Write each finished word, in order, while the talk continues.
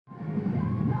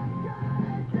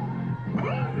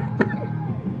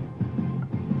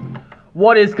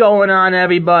What is going on,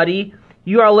 everybody?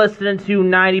 You are listening to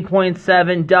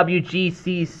 90.7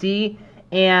 WGCC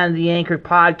and the Anchor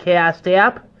podcast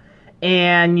app,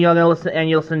 and you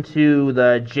listen to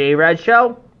the J Red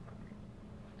Show.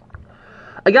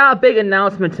 I got a big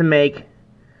announcement to make.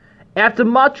 After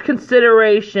much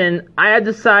consideration, I had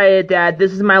decided that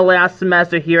this is my last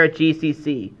semester here at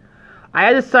GCC. I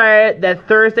had decided that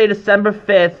Thursday, December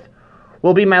 5th,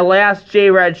 will be my last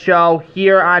J Red Show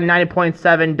here on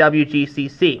 90.7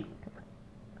 WGCC.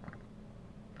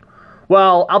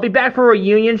 Well, I'll be back for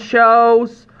reunion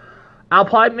shows.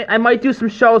 I might do some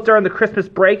shows during the Christmas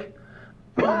break.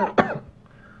 But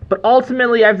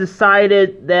ultimately, I've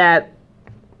decided that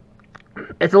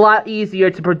it's a lot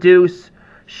easier to produce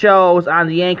shows on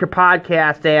the Anchor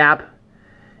podcast app,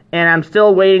 and I'm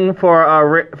still waiting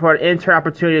for an intern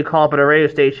opportunity to call up at a radio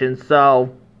station.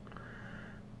 So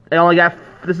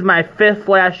this is my fifth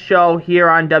last show here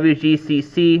on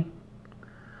WGCC.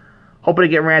 Hoping to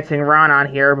get Ranting Ron on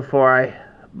here before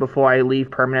I leave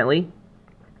permanently.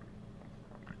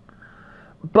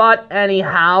 But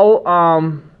anyhow,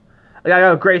 I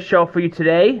got a great show for you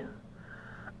today.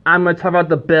 I'm going to talk about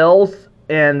the Bills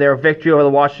and their victory over the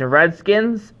Washington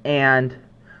Redskins and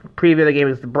preview the game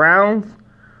against the Browns.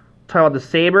 Talk about the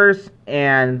Sabres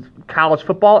and college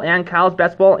football and college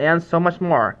basketball and so much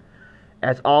more.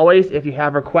 As always, if you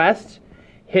have requests,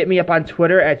 hit me up on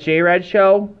Twitter at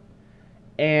JRedShow.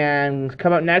 And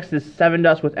come up next is 7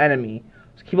 Dust with Enemy.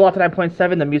 So keep it locked to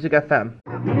 9.7, the Music FM.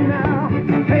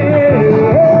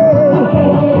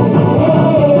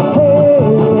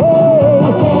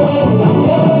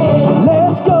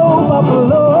 Let's go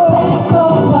Buffalo.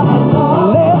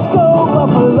 Let's go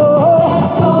Buffalo.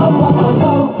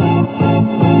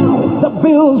 The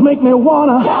Bills make me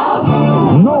wanna.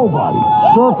 Nobody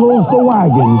circles the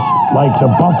wagons like the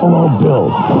Buffalo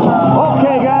Bills.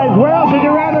 Okay, guys, where else would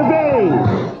you rather be?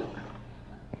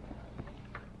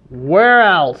 Where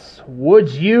else would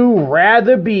you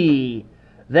rather be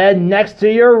than next to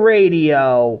your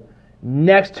radio,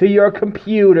 next to your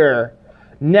computer,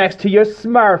 next to your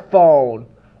smartphone,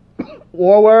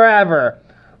 or wherever,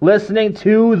 listening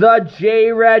to the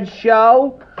J Red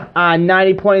Show on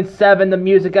 90.7 The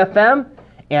Music FM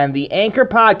and the Anchor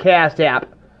podcast app.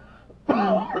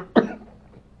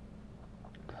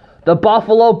 The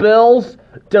Buffalo Bills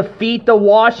defeat the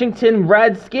Washington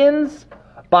Redskins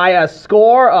by a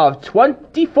score of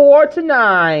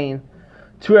 24-9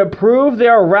 to improve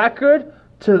their record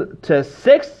to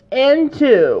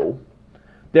 6-2,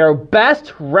 their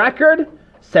best record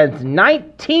since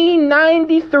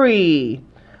 1993,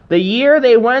 the year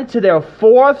they went to their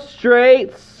fourth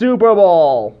straight Super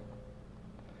Bowl.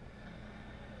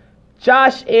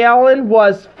 Josh Allen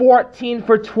was 14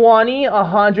 for 20,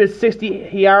 160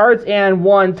 yards, and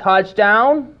 1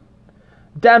 touchdown.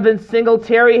 Devin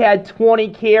Singletary had 20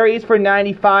 carries for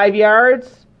 95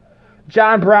 yards.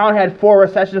 John Brown had 4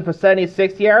 receptions for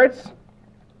 76 yards.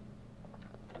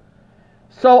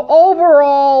 So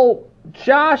overall,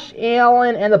 Josh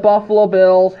Allen and the Buffalo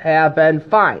Bills have been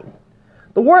fine.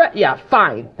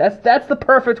 Fine. That's the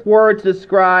perfect word to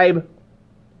describe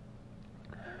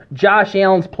Josh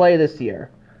Allen's play this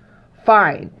year.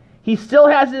 Fine. He still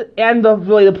has it, and the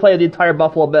play of the entire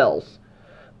Buffalo Bills.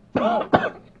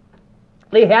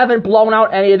 They haven't blown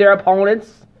out any of their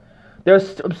opponents.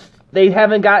 They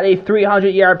haven't got a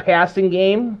 300-yard passing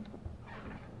game.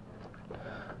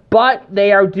 But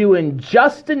they are doing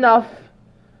just enough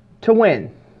to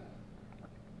win.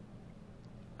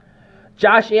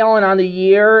 Josh Allen on the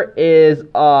year is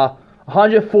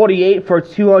 148 for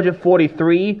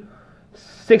 243,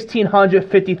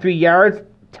 1,653 yards,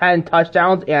 10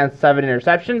 touchdowns, and 7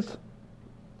 interceptions.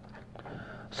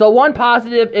 So one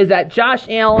positive is that Josh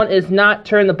Allen is not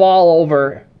turning the ball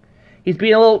over. He's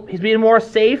being more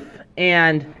safe,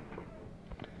 and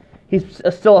he's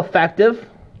still effective.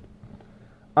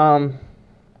 One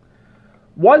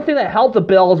thing that helped the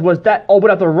Bills was that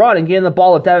opened up the run and getting the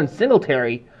ball to Devin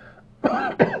Singletary.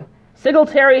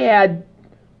 Singletary had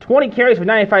 20 carries for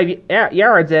 95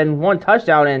 yards and 1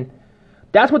 touchdown, and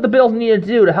that's what the Bills needed to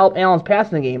do to help Allen's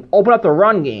passing game, open up the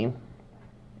run game.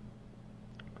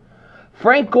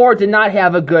 Frank Gore did not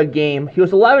have a good game. He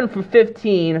was 11 for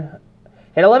 15,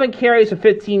 had 11 carries for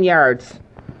 15 yards.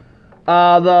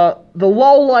 The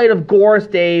low light of Gore's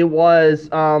day was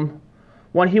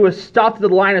when he was stopped at the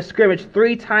line of scrimmage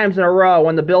 3 times in a row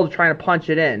when the Bills were trying to punch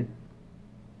it in.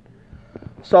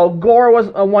 So Gore was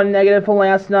one negative from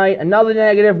last night. Another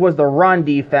negative was the run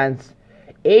defense.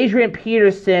 Adrian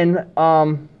Peterson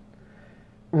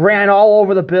ran all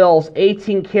over the Bills,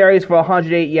 18 carries for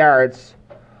 108 yards.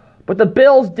 But the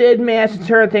Bills did manage to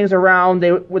turn things around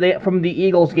from the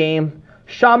Eagles game.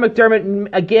 Sean McDermott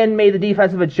again made the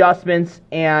defensive adjustments,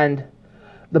 and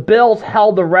the Bills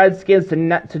held the Redskins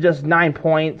to just 9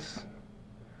 points.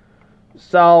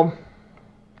 So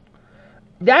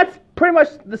that's pretty much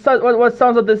what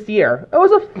sums up this year. It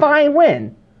was a fine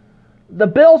win. The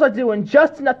Bills are doing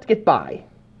just enough to get by.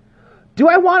 Do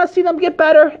I want to see them get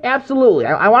better? Absolutely.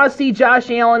 I want to see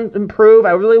Josh Allen improve.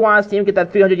 I really want to see him get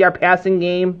that 300-yard passing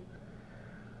game.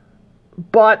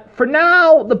 But for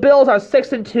now, the Bills are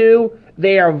 6-2.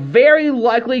 They are very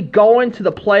likely going to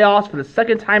the playoffs for the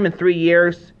second time in 3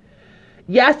 years.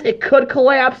 Yes, it could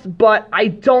collapse, but I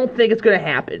don't think it's going to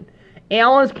happen.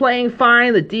 Allen's playing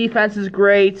fine. The defense is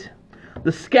great.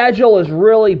 The schedule is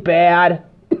really bad.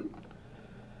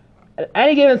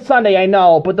 Any given Sunday, I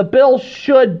know, but the Bills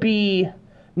should be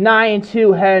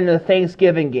 9-2 heading into the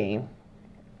Thanksgiving game.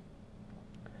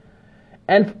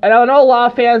 And I know a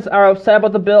lot of fans are upset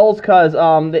about the Bills because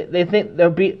they think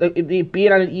they'll be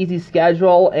on an easy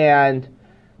schedule, and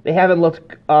they haven't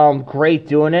looked great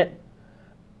doing it.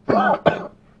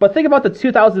 But think about the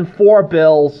 2004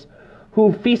 Bills,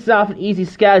 who feasted off an easy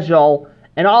schedule,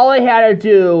 and all they had to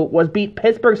do was beat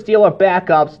Pittsburgh Steelers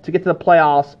backups to get to the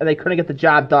playoffs, and they couldn't get the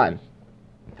job done.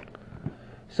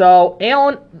 So,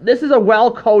 Allen, this is a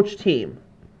well-coached team.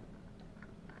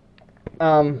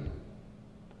 You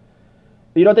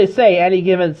know what they say, any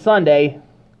given Sunday,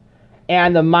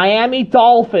 and the Miami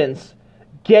Dolphins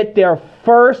get their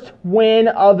first win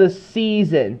of the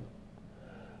season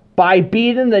by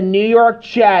beating the New York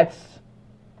Jets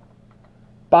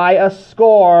by a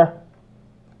score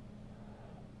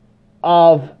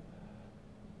of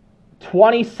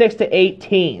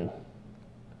 26-18.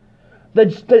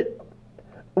 The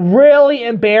really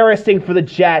embarrassing for the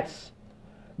Jets.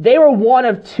 They were one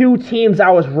of 2 teams I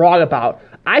was wrong about.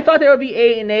 I thought they would be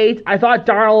 8-8. I thought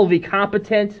Darnold would be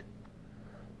competent.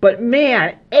 But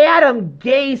man, Adam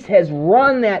Gase has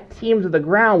run that team to the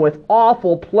ground with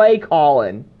awful play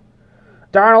calling.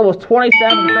 Darnold was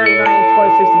 27 for 39,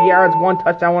 260 yards, 1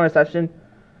 touchdown, 1 interception.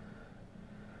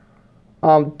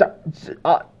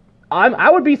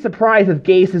 I would be surprised if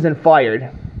Gase isn't fired.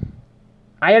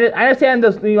 I understand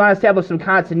this, you want to establish some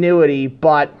continuity,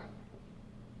 but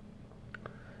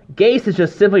Gase has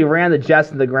just simply ran the Jets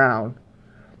to the ground.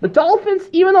 The Dolphins,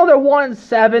 even though they're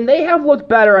 1-7, they have looked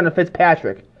better under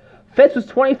Fitzpatrick. Fitz was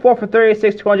 24 for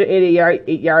 36,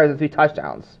 288 yards, and 3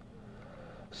 touchdowns.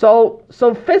 So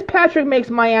Fitzpatrick makes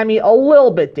Miami a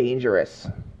little bit dangerous.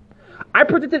 I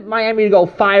predicted Miami to go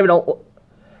 5-0.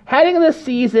 Heading into this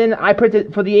season, I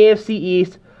predicted for the AFC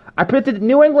East, I predicted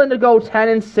New England to go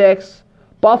 10-6,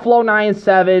 Buffalo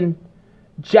 9-7,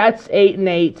 Jets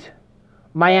 8-8,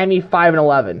 Miami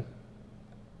 5-11.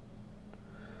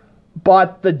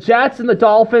 But the Jets and the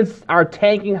Dolphins are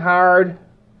tanking hard.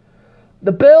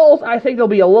 The Bills, I think they'll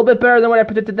be a little bit better than what I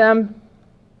predicted them.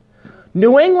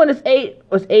 New England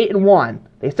was 8-1.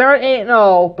 They started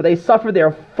 8-0, but they suffered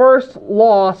their first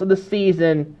loss of the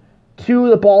season to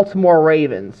the Baltimore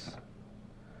Ravens.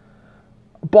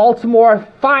 Baltimore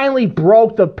finally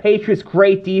broke the Patriots'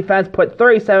 great defense, put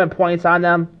 37 points on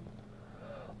them.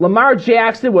 Lamar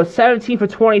Jackson was 17 for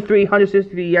 23,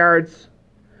 163 yards.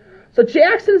 So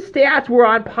Jackson's stats were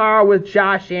on par with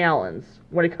Josh Allen's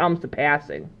when it comes to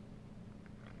passing.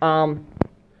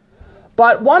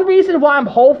 But one reason why I'm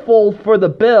hopeful for the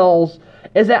Bills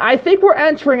is that I think we're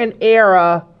entering an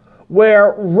era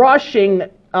where rushing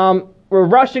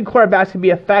quarterbacks can be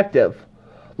effective.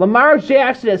 Lamar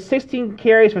Jackson has 16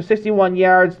 carries for 61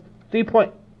 yards,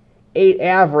 3.8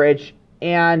 average,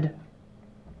 and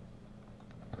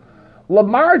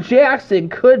Lamar Jackson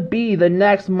could be the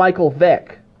next Michael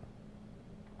Vick.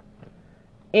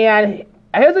 And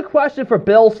here's a question for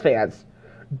Bills fans.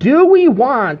 Do we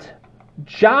want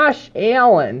Josh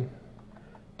Allen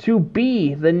to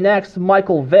be the next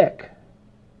Michael Vick?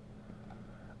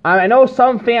 I know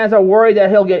some fans are worried that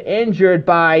he'll get injured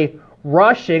by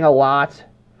rushing a lot,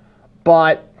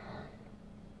 but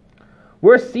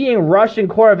we're seeing rushing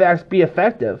quarterbacks be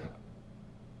effective.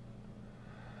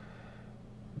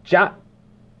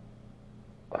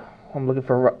 I'm looking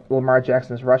for Lamar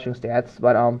Jackson's rushing stats,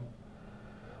 but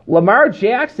Lamar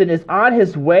Jackson is on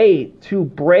his way to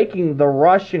breaking the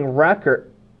rushing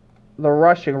record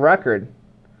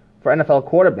for NFL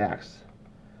quarterbacks,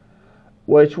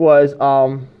 which was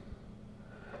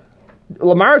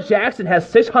Lamar Jackson has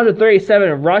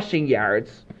 637 rushing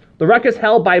yards. The record is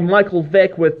held by Michael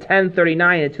Vick with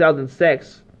 1039 in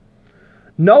 2006.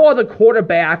 No other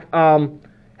quarterback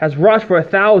has rushed for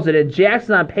 1,000, and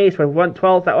Jackson on pace for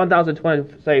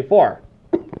 1,024.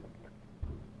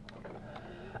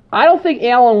 I don't think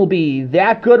Allen will be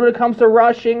that good when it comes to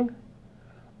rushing,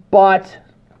 but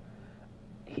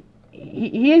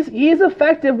he's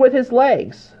effective with his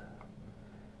legs.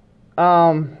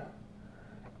 Allen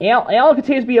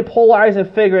continues to be a polarizing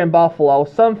figure in Buffalo.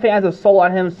 Some fans have sold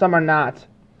on him, some are not.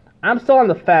 I'm still on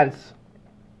the fence.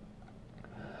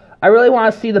 I really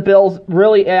want to see the Bills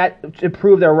really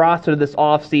improve their roster this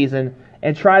offseason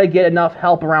and try to get enough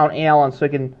help around Allen so he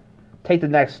can take the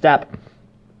next step.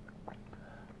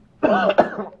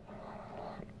 I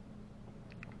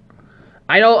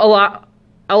know a lot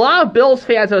of Bills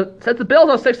fans since the Bills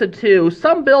are 6-2,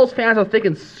 some Bills fans are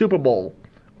thinking Super Bowl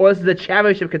or this is the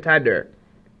championship contender.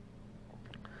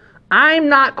 I'm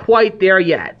not quite there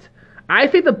yet. I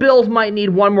think the Bills might need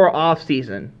one more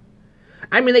offseason.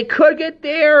 I mean, they could get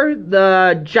there.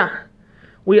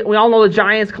 We all know the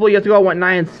Giants a couple years ago went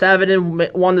 9-7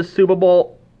 and won the Super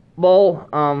Bowl. But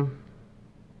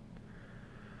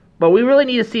we really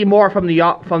need to see more from the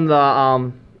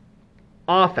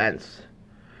offense.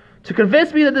 To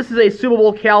convince me that this is a Super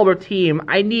Bowl caliber team,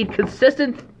 I need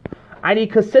consistent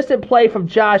play from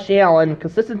Josh Allen,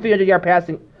 consistent 300-yard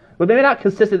passing. Well, maybe not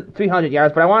consistent 300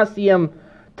 yards, but I want to see him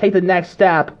take the next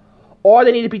step. Or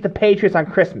they need to beat the Patriots on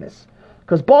Christmas.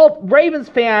 Because both Ravens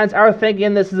fans are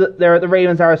thinking the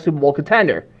Ravens are a Super Bowl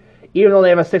contender, even though they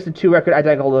have a 6-2 record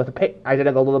identical to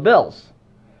the Bills.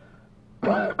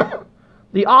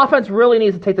 The offense really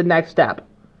needs to take the next step.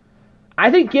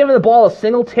 I think giving the ball to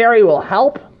Singletary will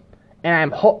help, they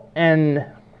need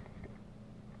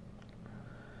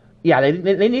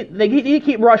to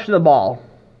keep rushing the ball.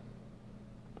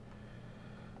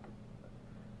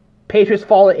 Patriots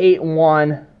fall at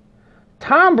 8-1.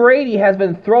 Tom Brady has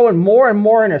been throwing more and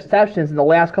more interceptions in the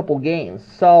last couple games.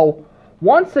 So,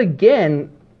 once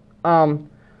again,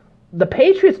 the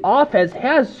Patriots offense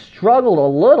has struggled a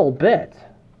little bit.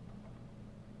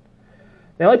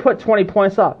 They only put 20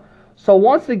 points up. So,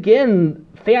 once again,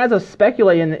 fans are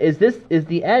speculating, is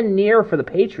the end near for the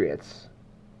Patriots?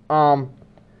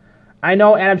 I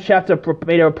know Adam Schefter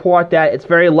made a report that it's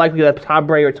very likely that Tom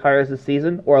Brady retires this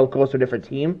season or goes to a different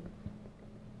team.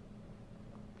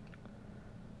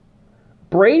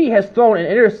 Brady has thrown an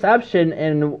interception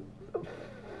in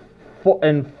 5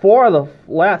 of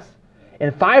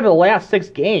the last 6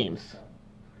 games.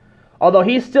 Although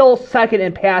he's still second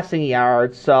in passing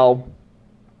yards, so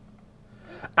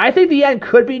I think the end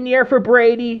could be near for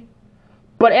Brady.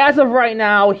 But as of right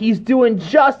now, he's doing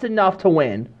just enough to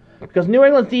win. Because New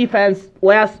England's defense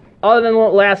other than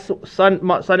last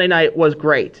Sunday night is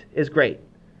great.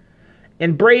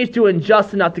 And Brady's doing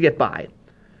just enough to get by.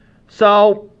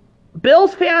 So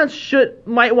Bills fans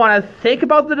might want to think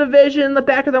about the division in the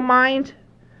back of their mind.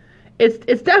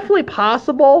 It's definitely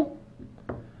possible,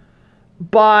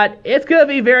 but it's going to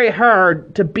be very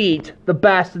hard to beat the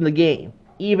best in the game,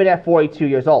 even at 42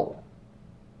 years old.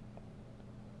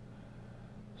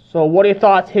 So what are your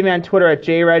thoughts? Hit me on Twitter at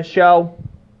JRedShow.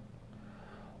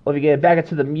 We'll be getting back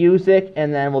into the music,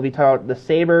 and then we'll be talking about the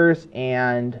Sabres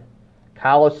and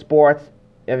college sports. If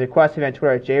you have a question, hit me on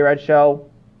Twitter at JRedShow.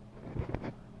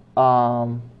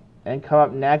 And come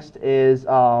up next is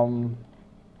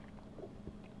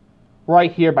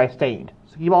Right Here by Stained.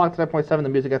 So keep on 7.7 the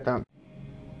Music FM.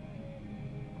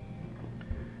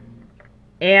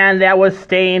 And that was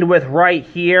Stained with Right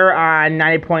Here on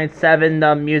 90.7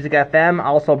 the Music FM.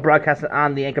 Also broadcasted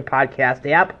on the Anchor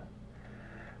Podcast app.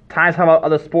 Time to talk about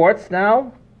other sports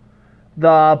now.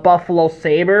 The Buffalo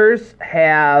Sabres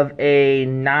have a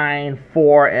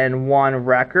 9-4-1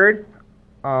 record.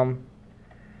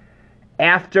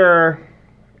 After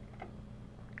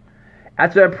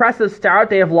an impressive start,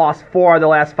 they have lost 4 of the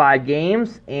last 5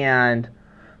 games, and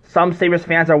some Sabres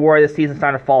fans are worried the season's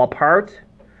starting to fall apart.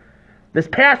 This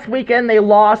past weekend, they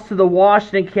lost to the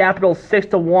Washington Capitals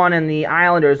 6-1, and the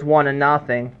Islanders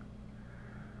 1-0.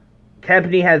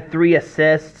 Kempny had 3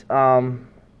 assists.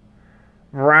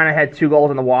 Verona had 2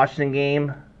 goals in the Washington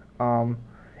game.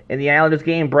 In the Islanders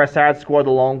game, Brassard scored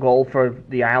the lone goal for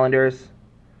the Islanders.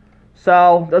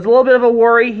 So, there's a little bit of a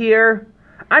worry here.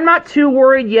 I'm not too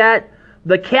worried yet.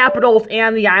 The Capitals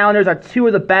and the Islanders are 2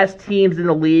 of the best teams in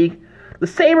the league. The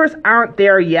Sabres aren't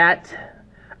there yet.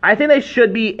 I think they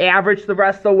should be average the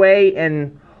rest of the way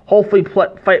and hopefully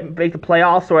make the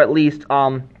playoffs or at least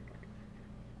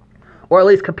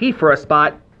compete for a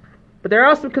spot. But there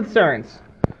are some concerns.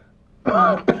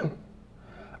 I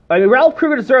mean, Ralph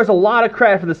Kruger deserves a lot of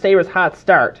credit for the Sabres' hot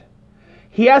start.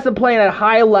 He hasn't played at a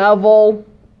high level.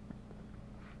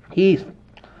 They're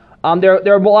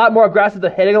a lot more aggressive. They're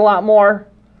hitting a lot more.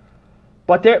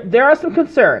 But there are some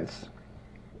concerns.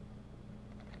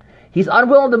 He's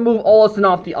unwilling to move Olsen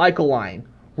off the Eichel line.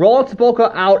 Roland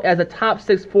Spoka out as a top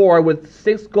 6 forward with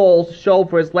 6 goals to show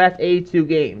for his last 82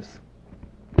 games.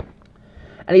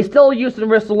 and he's still using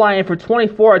Russell Lyon for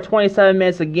 24 or 27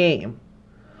 minutes a game,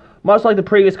 much like the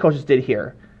previous coaches did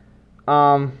here.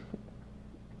 So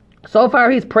far,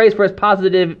 he's praised for his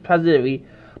positivity,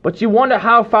 but you wonder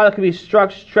how far that could be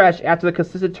stretched after the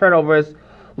consistent turnovers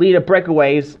lead to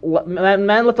breakaways,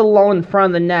 men left alone in front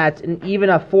of the net, and even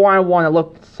a 4-on-1 that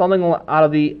looked something out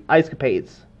of the ice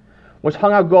capades, which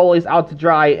hung out goalies out to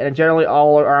dry, and generally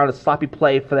all around a sloppy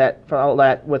play for all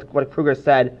that, with what Kruger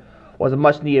said was a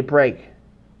much-needed break.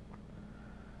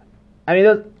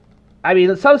 I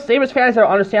mean, some Sabres fans are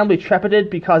understandably trepided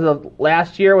because of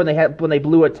last year when they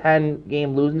blew a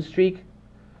 10-game losing streak.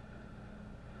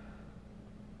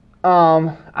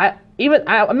 I'm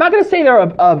not gonna say they're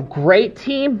a great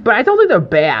team, but I don't think they're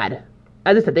bad.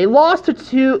 As I said, they lost to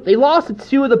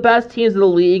two of the best teams in the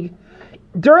league.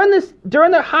 During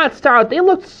their hot start, they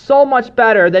looked so much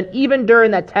better than even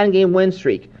during that 10-game win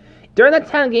streak. During that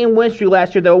 10-game win streak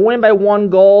last year, they were winning by 1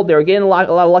 goal. They were getting a lot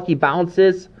of lucky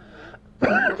bounces.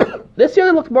 This year,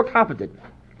 they looked more competent.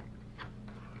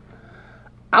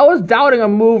 I was doubting a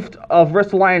move of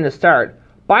Ristolainen to start,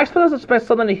 but I expect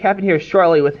something to happen here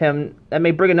shortly with him that may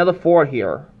bring another forward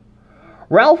here.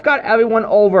 Ralph got everyone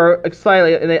over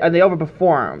excited, and they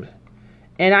overperformed.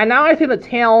 And I think the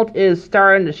talent is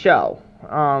starting to show.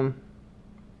 Like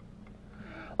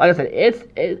I said,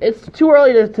 it's too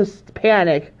early to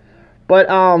panic, but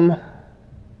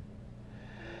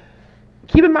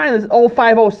keep in mind this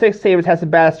 05-06 Sabres has some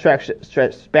bad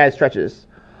stretches.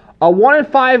 A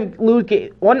 1-5 lose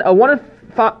game, they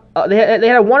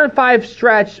had a 1-5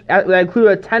 stretch that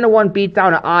included a 10-1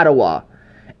 beatdown to Ottawa,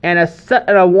 and a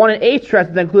 1-8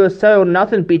 stretch that included a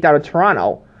 7-0 beatdown to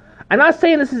Toronto. I'm not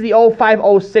saying this is the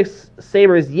 05-06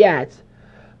 Sabres yet,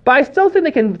 but I still think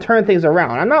they can turn things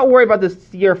around. I'm not worried about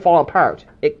this year falling apart.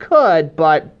 It could,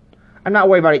 but I'm not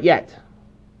worried about it yet.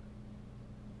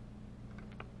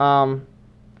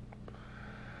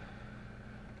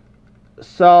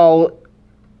 So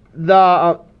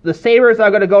the Sabres are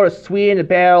going to go to Sweden to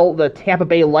battle the Tampa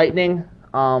Bay Lightning.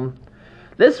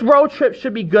 This road trip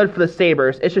should be good for the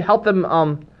Sabres. It should help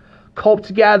them cope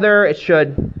together. It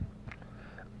should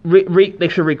they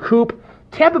should recoup.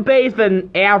 Tampa Bay's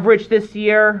been average this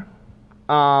year.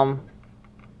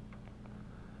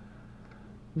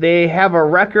 They have a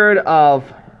record of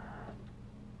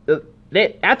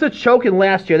after choking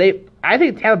last year. I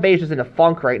think Tampa Bay's just in a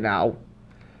funk right now.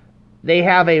 They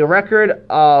have a record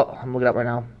of I'm looking it up right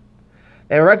now.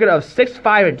 They have a record of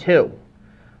 6-5-2.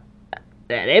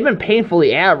 They've been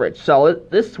painfully average. So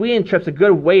this Sweden trip's a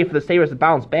good way for the Sabres to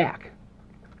bounce back.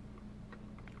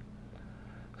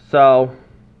 So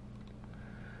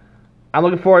I'm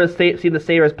looking forward to seeing the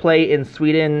Sabres play in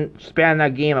Sweden, spanning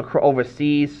that game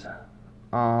overseas.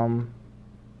 But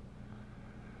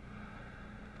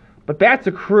back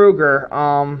to Kruger.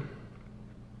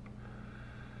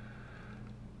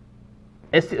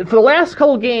 For the last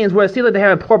couple of games where it seems like they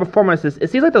have poor performances, it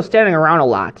seems like they're standing around a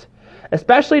lot,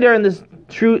 especially during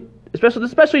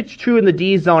especially true in the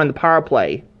D zone and the power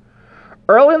play.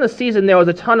 Early in the season, there was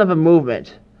a ton of a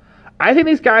movement. I think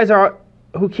these guys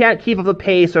who can't keep up the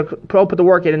pace or put the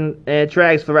work in, and it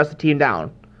drags the rest of the team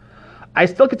down. I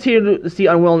still continue to see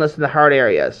unwillingness in the hard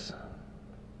areas.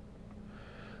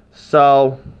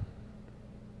 So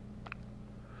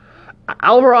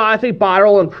overall, I think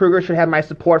Botterill and Kruger should have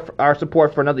our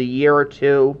support for another year or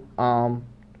two. I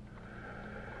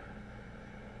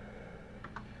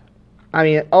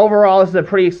mean, overall, this is a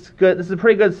pretty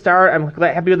good start. I'm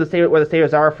happy with where the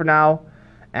Sabres are for now,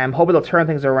 and I'm hoping they'll turn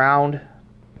things around.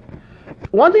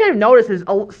 One thing I've noticed is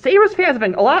Sabres fans have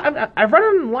been I've read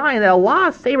online that a lot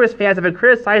of Sabres fans have been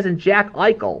criticizing Jack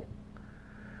Eichel.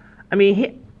 I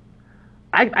mean,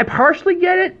 I partially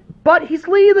get it, but he's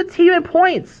leading the team in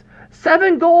points.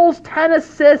 7 goals, 10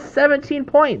 assists, 17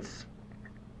 points.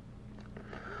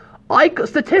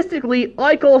 Statistically,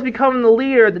 Eichel is becoming the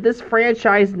leader that this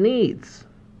franchise needs.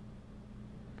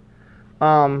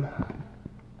 Carter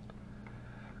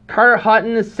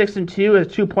Hutton is 6-2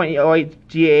 with 2.08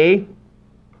 GAA.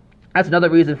 That's another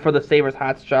reason for the Sabres'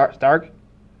 hot start.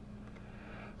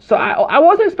 So I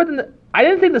wasn't expecting I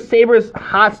didn't think the Sabres'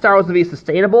 hot start was going to be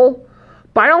sustainable,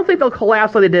 but I don't think they'll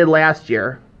collapse like they did last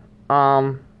year.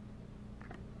 So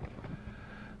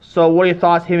what are your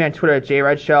thoughts? Hit me on Twitter at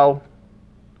JRedShow.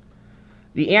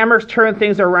 The Amerks turned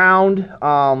things around.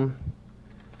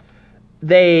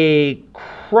 They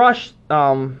crushed.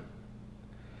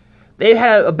 They've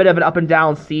had a bit of an up and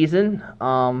down season.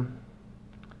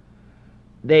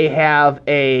 They have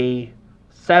a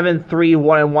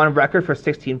 7-3-1-1 record for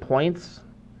 16 points.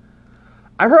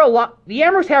 I've heard a lot. The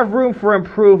Amerks have room for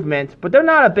improvement, but they're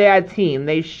not a bad team.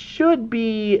 They should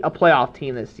be a playoff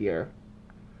team this year.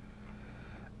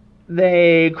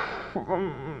 They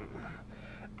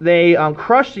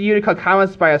crushed the Utica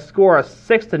Comets by a score of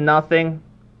 6-0.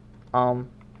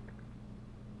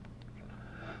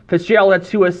 Fitzgerald had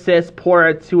 2 assists, Porter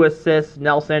had 2 assists,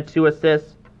 Nelson had 2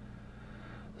 assists.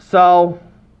 So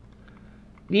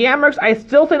the Amerks, I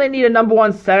still think they need a number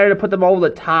 1 center to put them over the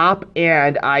top,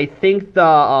 and I think they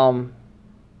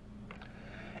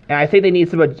need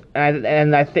some,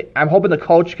 I'm hoping the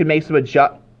coach can make some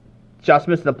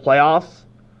adjustments in the playoffs.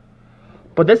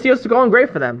 But this year's going great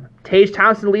for them. Tage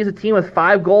Thompson leads the team with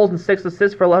 5 goals and 6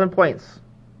 assists for 11 points.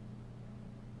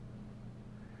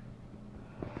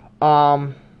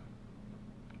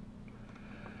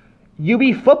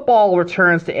 UB football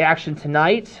returns to action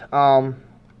tonight. UB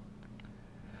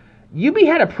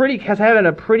has having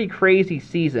a pretty crazy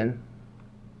season.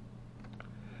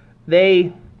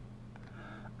 It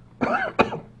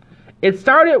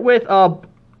started with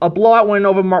a blowout win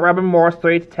over Robin Morris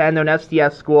 3-10. They're an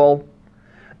FCS school.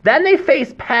 Then they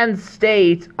faced Penn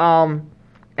State, and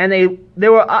they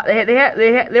were up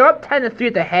 10-3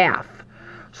 at the half.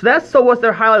 So that still was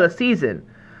their highlight of the season.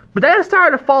 But then it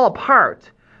started to fall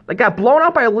apart. They got blown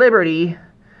out by Liberty.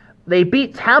 They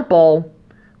beat Temple.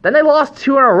 Then they lost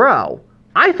 2 in a row.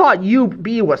 I thought UB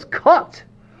was cooked,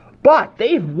 but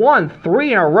they've won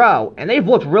 3 in a row, and they've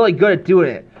looked really good at doing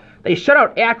it. They shut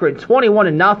out Akron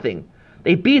 21-0.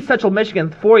 They beat Central Michigan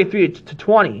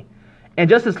 43-20. And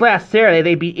just this last Saturday,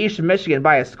 they beat Eastern Michigan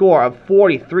by a score of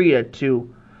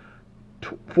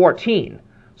 43-14.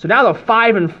 So now they're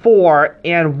 5-4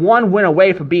 and 1 win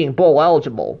away from being bowl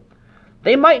eligible.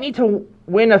 They might need to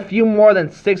win a few more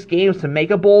than 6 games to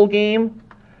make a bowl game,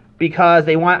 because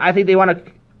I think they want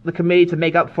the committee to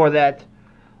make up for that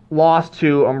loss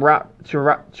to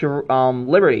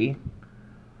Liberty.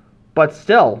 But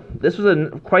still, this was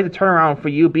quite the turnaround for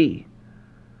UB.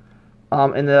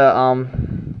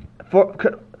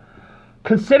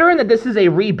 Considering that this is a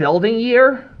rebuilding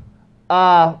year,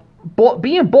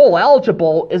 being bowl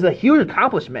eligible is a huge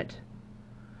accomplishment.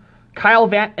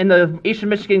 In the Eastern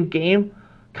Michigan game,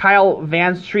 Kyle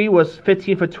Vanstreet was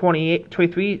 15 for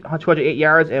 23, 208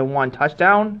 yards and 1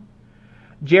 touchdown.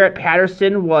 Jarrett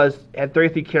Patterson had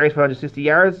 33 carries for 160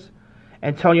 yards.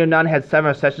 Antonio Nunn had 7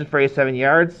 receptions for 87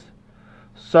 yards.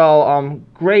 So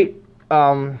great.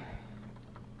 So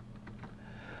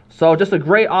just a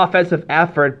great offensive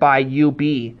effort by UB,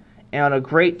 and a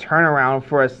great turnaround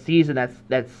for a season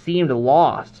that seemed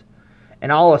lost. And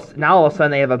now all of a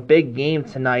sudden they have a big game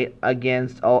tonight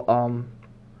against sorry,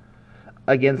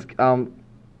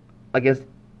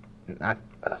 I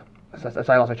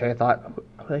lost my train of thought.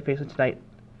 Who are they facing tonight?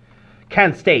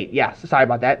 Kent State. Yes, sorry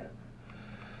about that.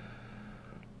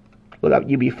 Look up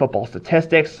UB football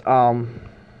statistics.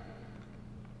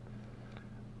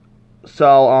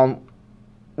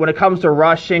 When it comes to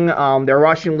rushing, their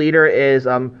rushing leader is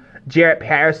Jarrett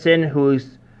Patterson, who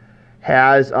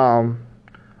has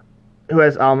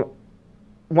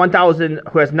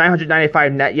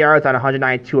 995 net yards on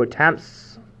 192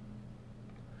 attempts.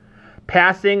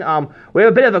 Passing, we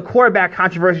have a bit of a quarterback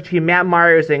controversy between Matt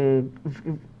Myers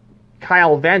and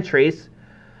Kyle Vantrease.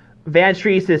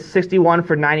 Vantrease is 61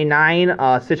 for 99,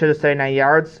 679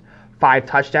 yards, 5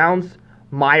 touchdowns.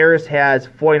 Myers has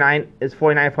 49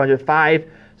 for 105,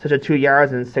 62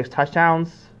 yards and 6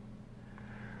 touchdowns.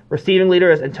 Receiving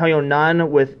leader is Antonio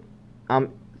Nunn with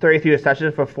 33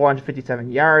 receptions for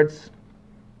 457 yards.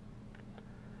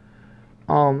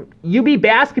 UB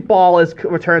basketball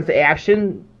returns to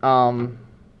action. UB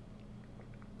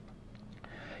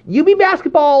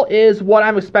basketball is what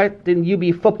I'm expecting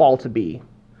UB football to be.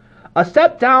 A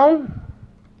step down.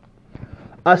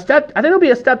 I think it'll be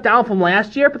a step down from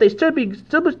last year, but they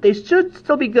should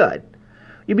still be good.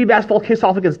 UB basketball kicks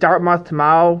off against Dartmouth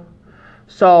tomorrow,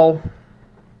 so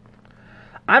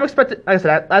I'm expecting. As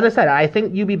I said, I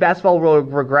think UB basketball will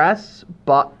regress,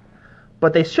 but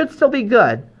they should still be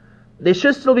good. They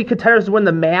should still be contenders to win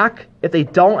the MAC. If they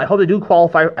don't, I hope they do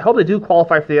qualify. I hope they do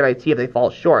qualify for the NIT if they fall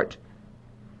short.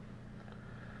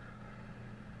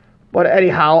 But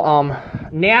anyhow,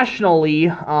 nationally,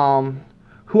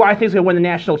 who I think is going to win the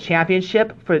national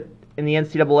championship in the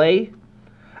NCAA?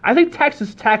 I think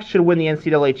Texas Tech should win the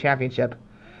NCAA championship.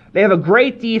 They have a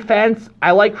great defense.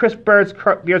 I like Chris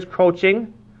Beard's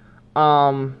coaching.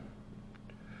 I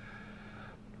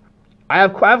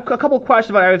have a couple of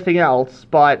questions about everything else,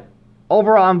 but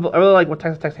overall, I really like what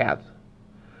Texas Tech has.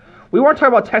 We weren't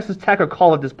talking about Texas Tech or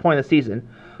Call at this point in the season,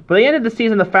 but they ended the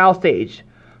season in the final stage.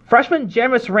 Freshman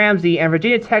Jameis Ramsey and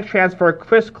Virginia Tech transfer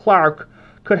Chris Clark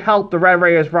could help the Red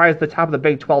Raiders rise to the top of the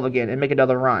Big 12 again and make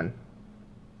another run.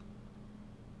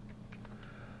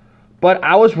 But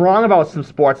I was wrong about some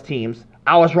sports teams.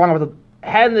 I was wrong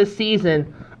heading this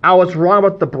season, I was wrong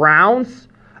about the Browns.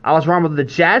 I was wrong about the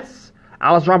Jets.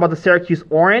 I was wrong about the Syracuse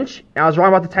Orange. And I was wrong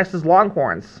about the Texas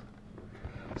Longhorns.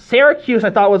 Syracuse, I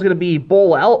thought was going to be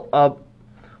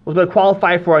was going to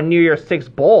qualify for a New Year's Six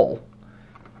bowl,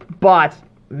 but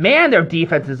man, their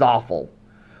defense is awful.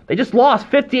 They just lost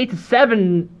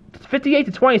 58-27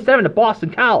 to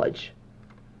Boston College.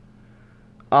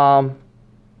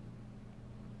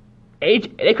 They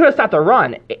could have stopped the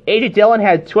run. A.J. Dillon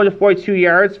had 242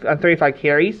 yards on 35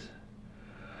 carries.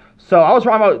 So I was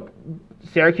wrong about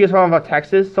Syracuse, wrong about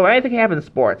Texas. So anything can happen in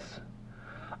sports.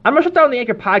 I'm going to shut down the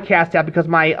Anchor Podcast app because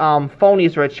my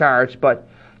phonies are at charge, but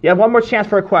you have one more chance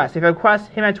for requests. If you have requests,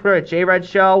 hit me on Twitter at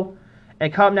JRedShow,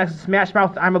 and come up next to Smash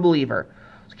Mouth, I'm a Believer.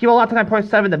 So keep it locked on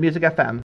 9.7 The Music FM.